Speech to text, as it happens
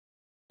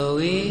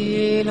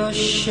طويل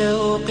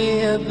الشوق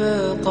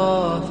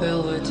يبقى في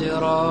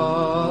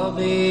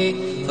اغترابي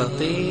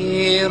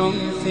فقير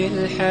في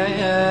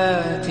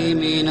الحياة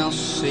من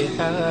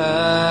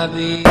al Shabaab.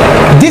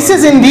 This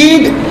is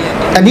indeed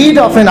a need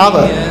of an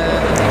hour.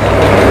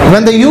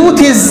 When the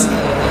youth is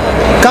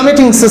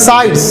committing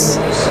suicides,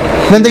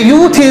 when the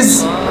youth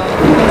is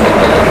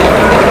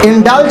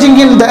indulging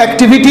in the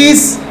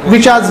activities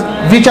which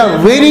are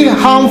very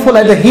harmful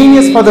and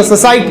heinous for the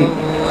society,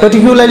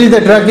 particularly the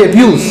drug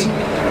abuse,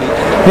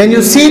 when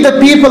you see the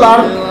people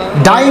are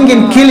dying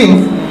and killing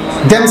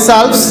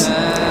themselves,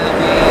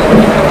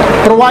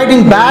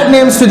 providing bad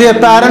names to their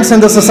parents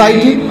and the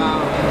society,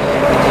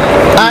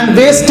 and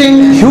wasting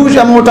huge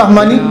amount of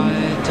money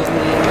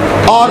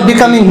or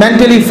becoming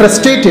mentally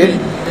frustrated,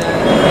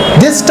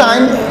 this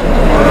time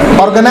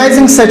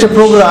organizing such a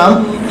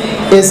program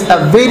is a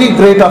very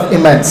great of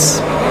immense.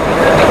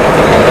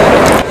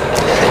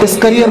 Us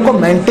career کو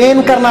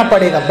maintain کرنا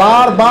پڑے گا,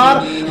 بار بار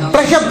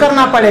brush up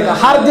کرنا پڑے گا,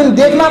 ہر دن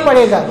دیکھنا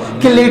پڑے گا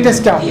کہ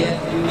latest کیا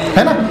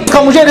ہے نا. اس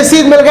کا مجھے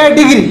رسید مل گیا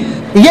ڈگری,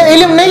 یہ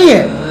علم نہیں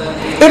ہے,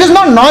 اٹ از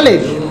ناٹ نالج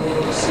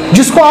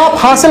جس کو آپ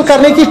حاصل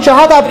کرنے کی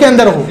چاہت آپ کے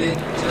اندر ہو.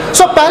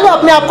 سو پہلے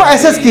اپنے آپ کو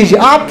ایسیس کیجیے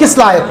آپ کس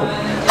لائق ہو.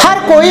 ہر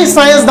کوئی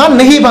سائنسدان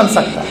نہیں بن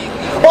سکتا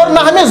اور نہ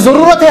ہمیں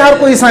ضرورت ہے ہر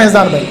کوئی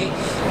سائنسدان بنے.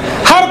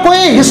 ہر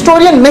کوئی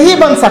ہسٹورین نہیں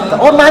بن سکتا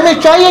اور نہ ہمیں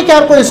چاہیے کہ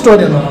ہر کوئی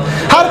ہسٹورین ہو.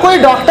 ہر کوئی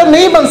ڈاکٹر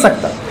نہیں بن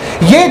سکتا.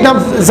 یہ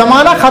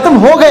زمانہ ختم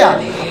ہو گیا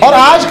اور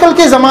آج کل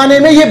کے زمانے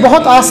میں یہ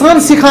بہت آسان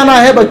سکھانا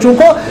ہے بچوں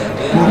کو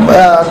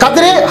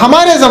قدرے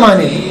ہمارے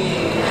زمانے میں.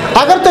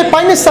 اگر تو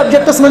پنس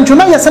سبجیکٹس من چھو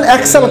نا یسن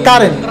ایکسل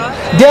کرن,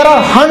 there are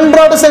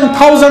hundreds and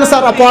thousands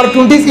are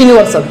opportunities in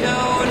your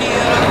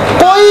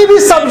subject. کوئی بھی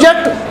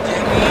سبجیکٹ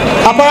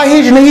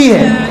اپاہج نہیں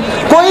ہے,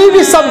 کوئی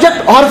بھی سبجیکٹ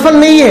آرفن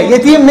نہیں ہے,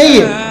 یتیم نہیں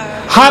ہے.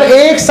 ہر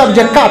ایک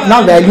سبجیکٹ کا اپنا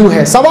ویلیو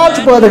ہے. سوال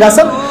چھپا دے گا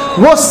سب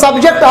وہ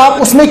سبجیکٹ آپ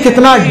اس میں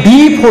کتنا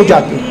ڈیپ ہو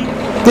جاتے ہیں.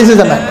 دس از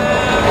اے میٹر.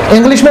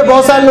 انگلش میں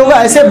بہت سارے لوگ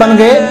ایسے بن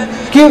گئے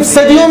کہ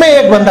صدیوں میں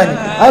ایک بندہ نہیں.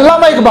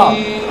 علامہ اقبال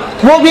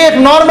وہ بھی ایک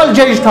نارمل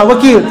جج تھا,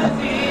 وکیل تھا.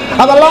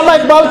 اب علامہ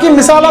اقبال کی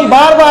مثال ہم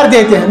بار بار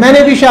دیتے ہیں, میں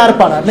نے بھی شعر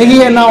پڑھا,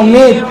 نہیں ہے نا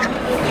امید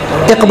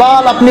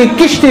اقبال اپنی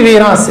کشتی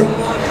ویراں سے.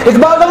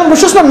 اقبال کا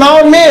بشس نا نا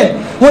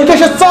امید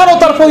ونکس چاروں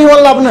طرفوں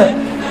یہ لبنہ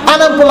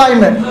ان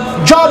امپلائمنٹ,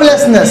 جاب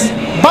لیسنس,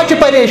 بچہ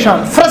پریشان,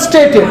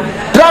 فرسٹریٹڈ,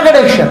 ڈرگ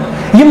ایڈکشن,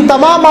 یم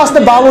تمام آسنے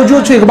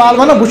باوجود اقبال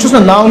ونان بشس نا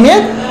نا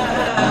امید.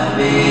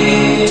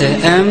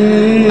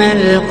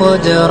 تأمل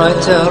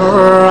قدرة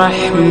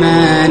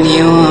الرحمن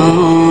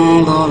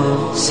وانظر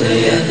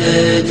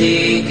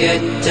سيهديك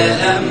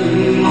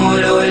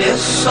التأمل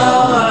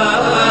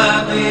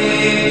للصواب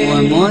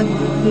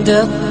ومد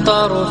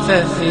الطرف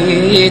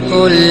في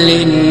كل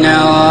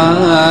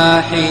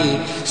النواحي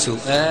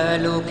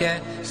سؤالك